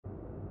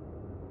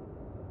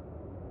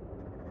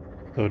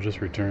So I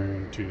just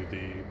returned to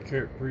the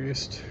Carrot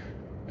Priest,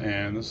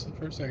 and this is the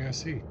first thing I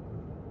see.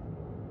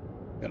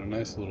 Got a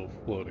nice little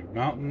floating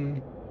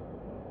mountain,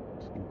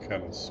 some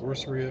kind of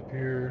sorcery up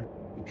here,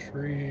 some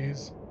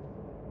trees.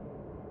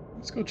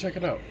 Let's go check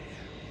it out.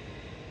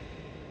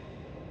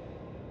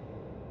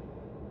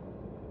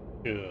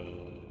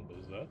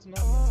 Cause that's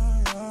not.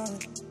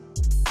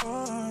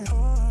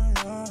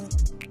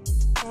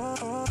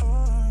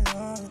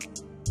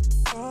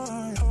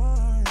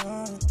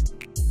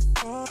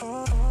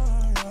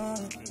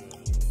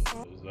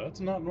 Cause that's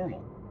not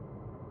normal.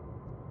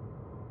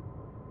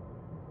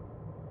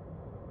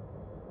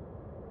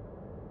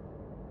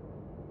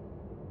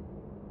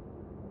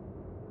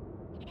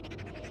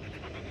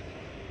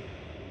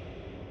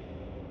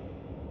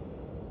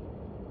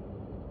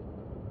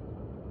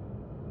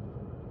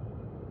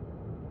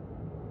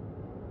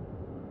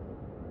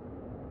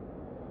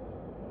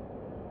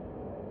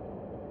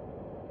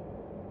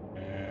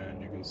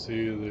 And you can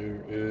see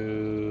there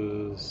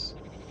is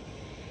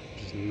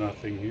just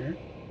nothing here.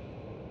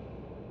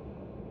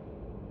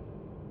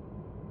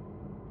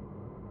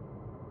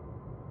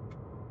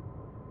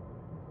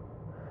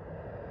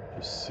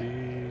 Just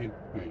see,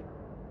 wait,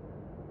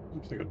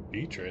 looks like a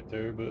beach right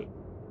there, but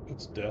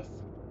it's death.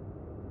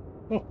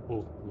 Oh,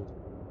 oh, oh.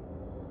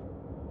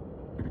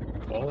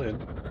 Fall in.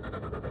 Get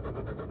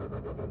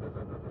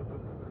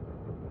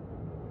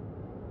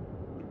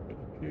up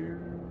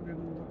here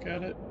and look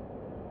at it.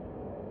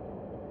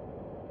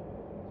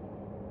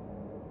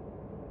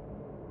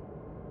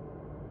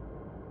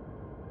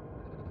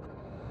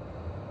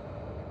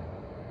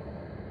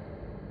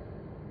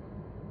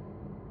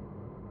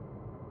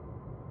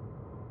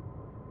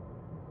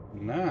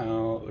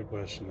 Now the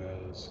question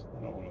is,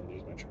 I don't want to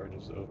lose my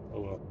charges though.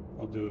 Oh well,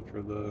 I'll do it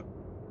for the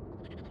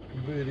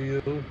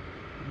video.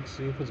 Let's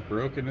see if it's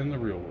broken in the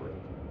real world.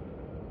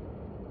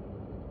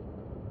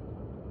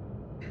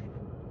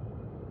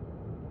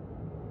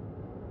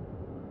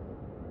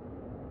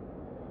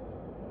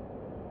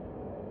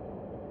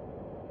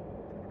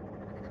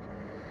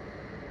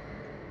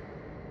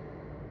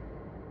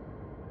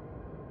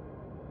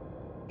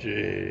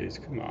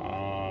 Jeez, come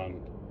on.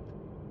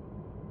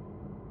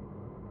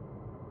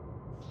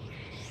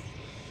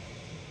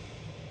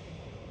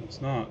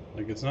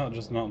 It's not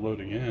just not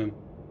loading in.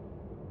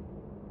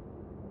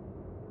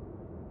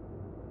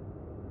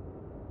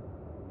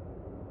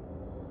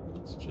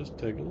 Let's just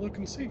take a look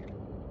and see.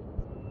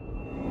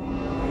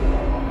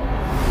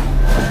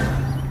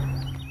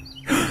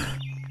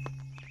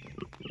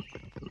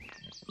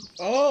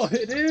 Oh,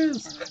 it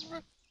is!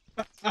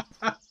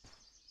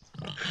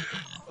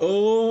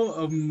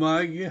 Oh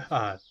my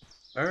god.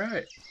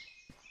 Alright.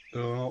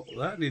 Well,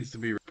 that needs to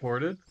be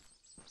reported.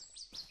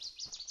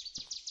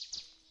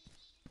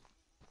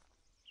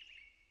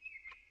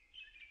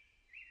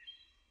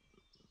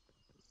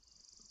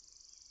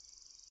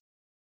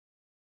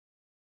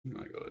 I'm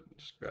gonna go ahead and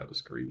just grab a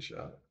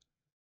screenshot.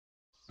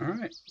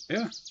 Alright,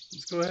 yeah,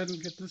 let's go ahead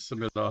and get this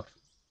submitted off.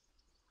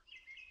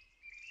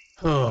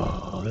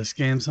 Oh, this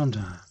game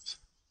sometimes.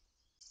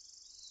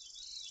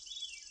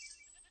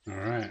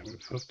 Alright,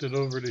 we've hooked it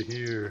over to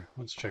here.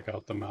 Let's check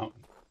out the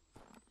mountain.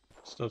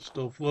 Stuff's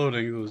still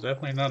floating. It was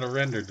definitely not a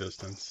render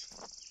distance.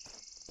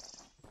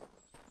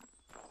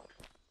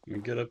 Let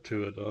me get up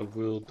to it. I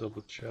will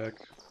double check.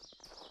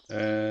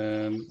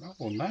 And,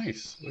 oh,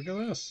 nice. Look at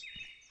this.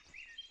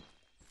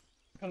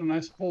 Got a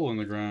nice hole in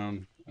the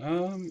ground.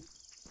 I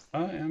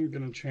am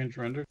gonna change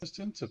render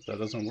distance. If that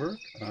doesn't work,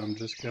 I'm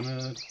just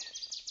gonna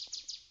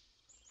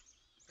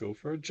go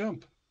for a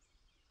jump.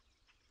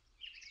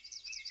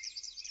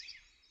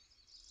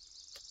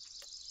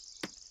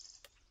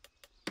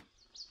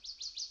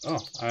 Oh,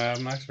 I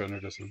have max render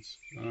distance.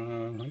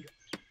 Nope.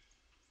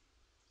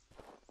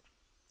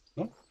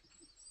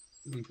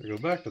 If I go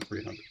back to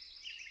 300.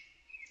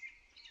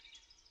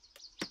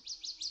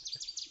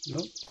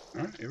 Nope.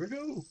 Alright, here we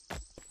go.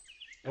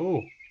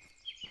 Oh.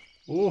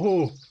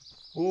 Oh.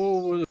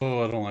 Oh.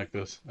 Oh, I don't like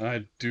this.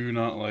 I do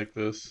not like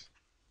this.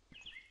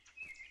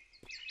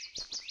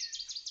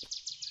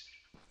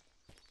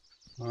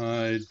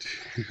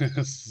 This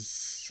is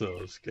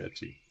so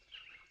sketchy.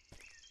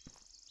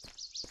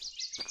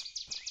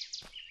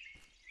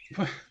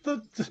 I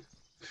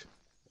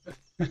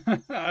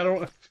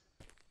don't.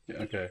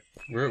 Okay,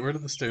 where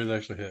did the stairs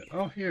actually hit?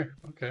 Oh, here.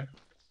 Okay,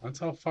 that's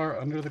how far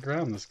under the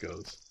ground this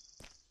goes.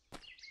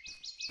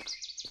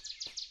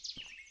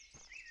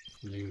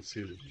 You can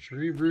see the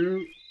tree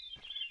root.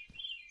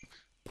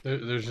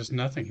 There's just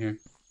nothing here.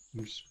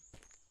 I'm just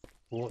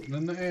floating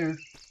in the air.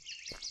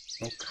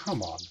 Oh,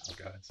 come on now,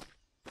 guys.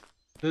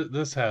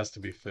 This has to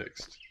be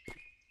fixed.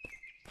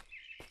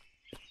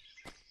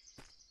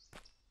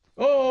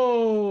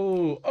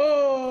 Oh!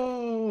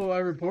 Oh! I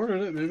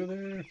reported it. Maybe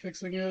they're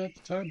fixing it at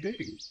the time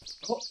being.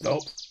 Oh,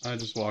 nope. I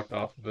just walked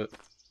off of it.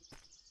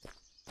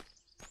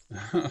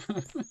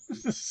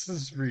 This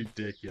is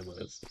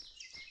ridiculous.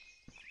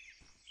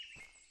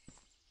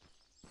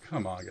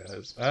 Come on,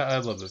 guys. I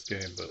love this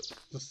game, but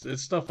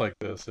it's stuff like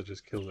this that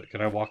just kills it. Can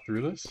I walk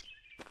through this?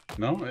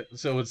 No?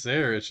 So it's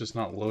there, it's just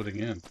not loading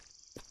in.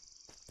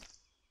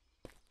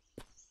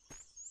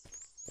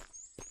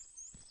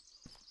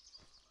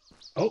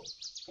 Oh,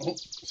 oh,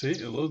 see,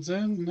 it loads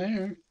in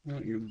there.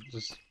 You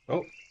just,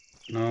 oh,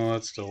 no,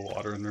 that's still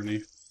water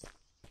underneath.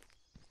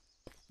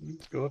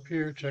 Let's go up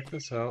here, check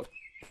this out.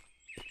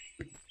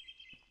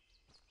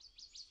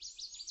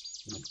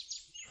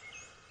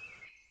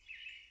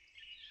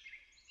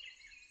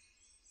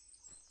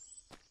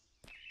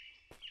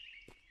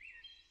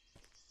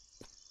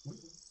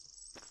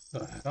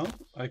 What the hell?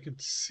 I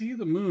could see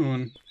the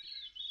moon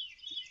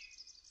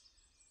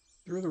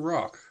through the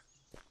rock.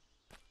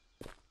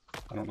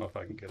 I don't know if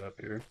I can get up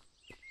here.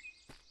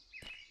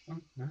 Oh,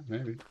 yeah,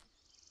 maybe.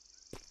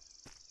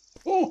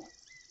 Oh!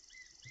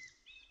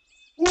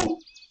 Oh!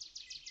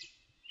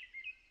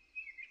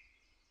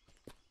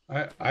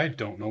 I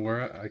don't know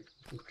where I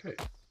okay.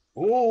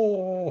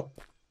 Oh!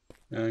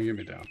 Yeah, get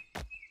me down.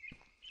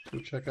 Go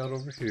check out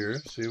over here,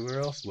 see where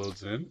else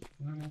loads in.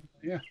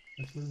 Yeah,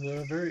 this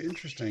is very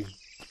interesting.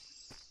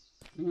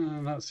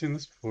 Not seen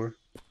this before.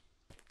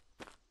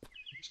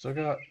 Still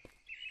got...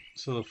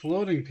 So the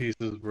floating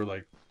pieces were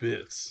like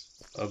bits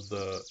of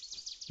the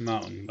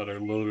mountain that are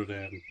loaded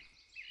in.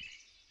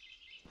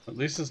 At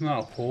least it's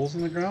not holes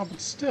in the ground, but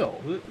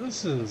still,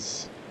 this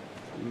is...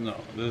 No,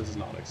 this is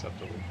not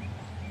acceptable.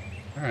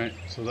 Alright,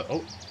 so that...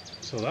 Oh,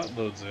 so that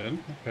loads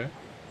in. Okay.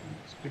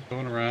 Let's keep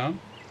going around.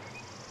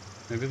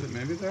 Maybe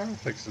they are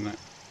fixing it.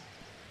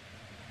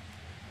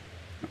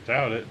 I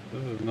doubt it.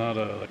 This is not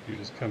a... Like, you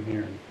just come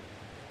here and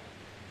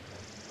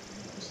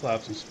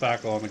slap some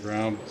spackle on the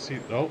ground. See...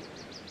 Oh!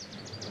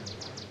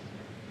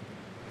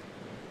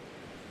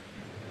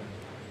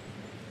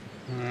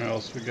 What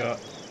else we got?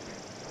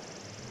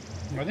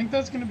 I think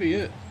that's gonna be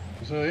it.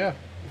 So yeah,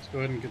 let's go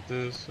ahead and get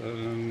this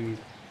and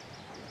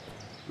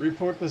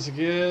report this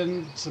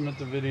again, submit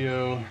the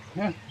video.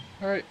 Yeah,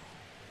 alright.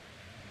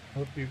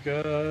 Hope you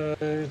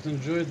guys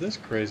enjoyed this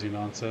crazy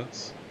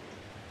nonsense.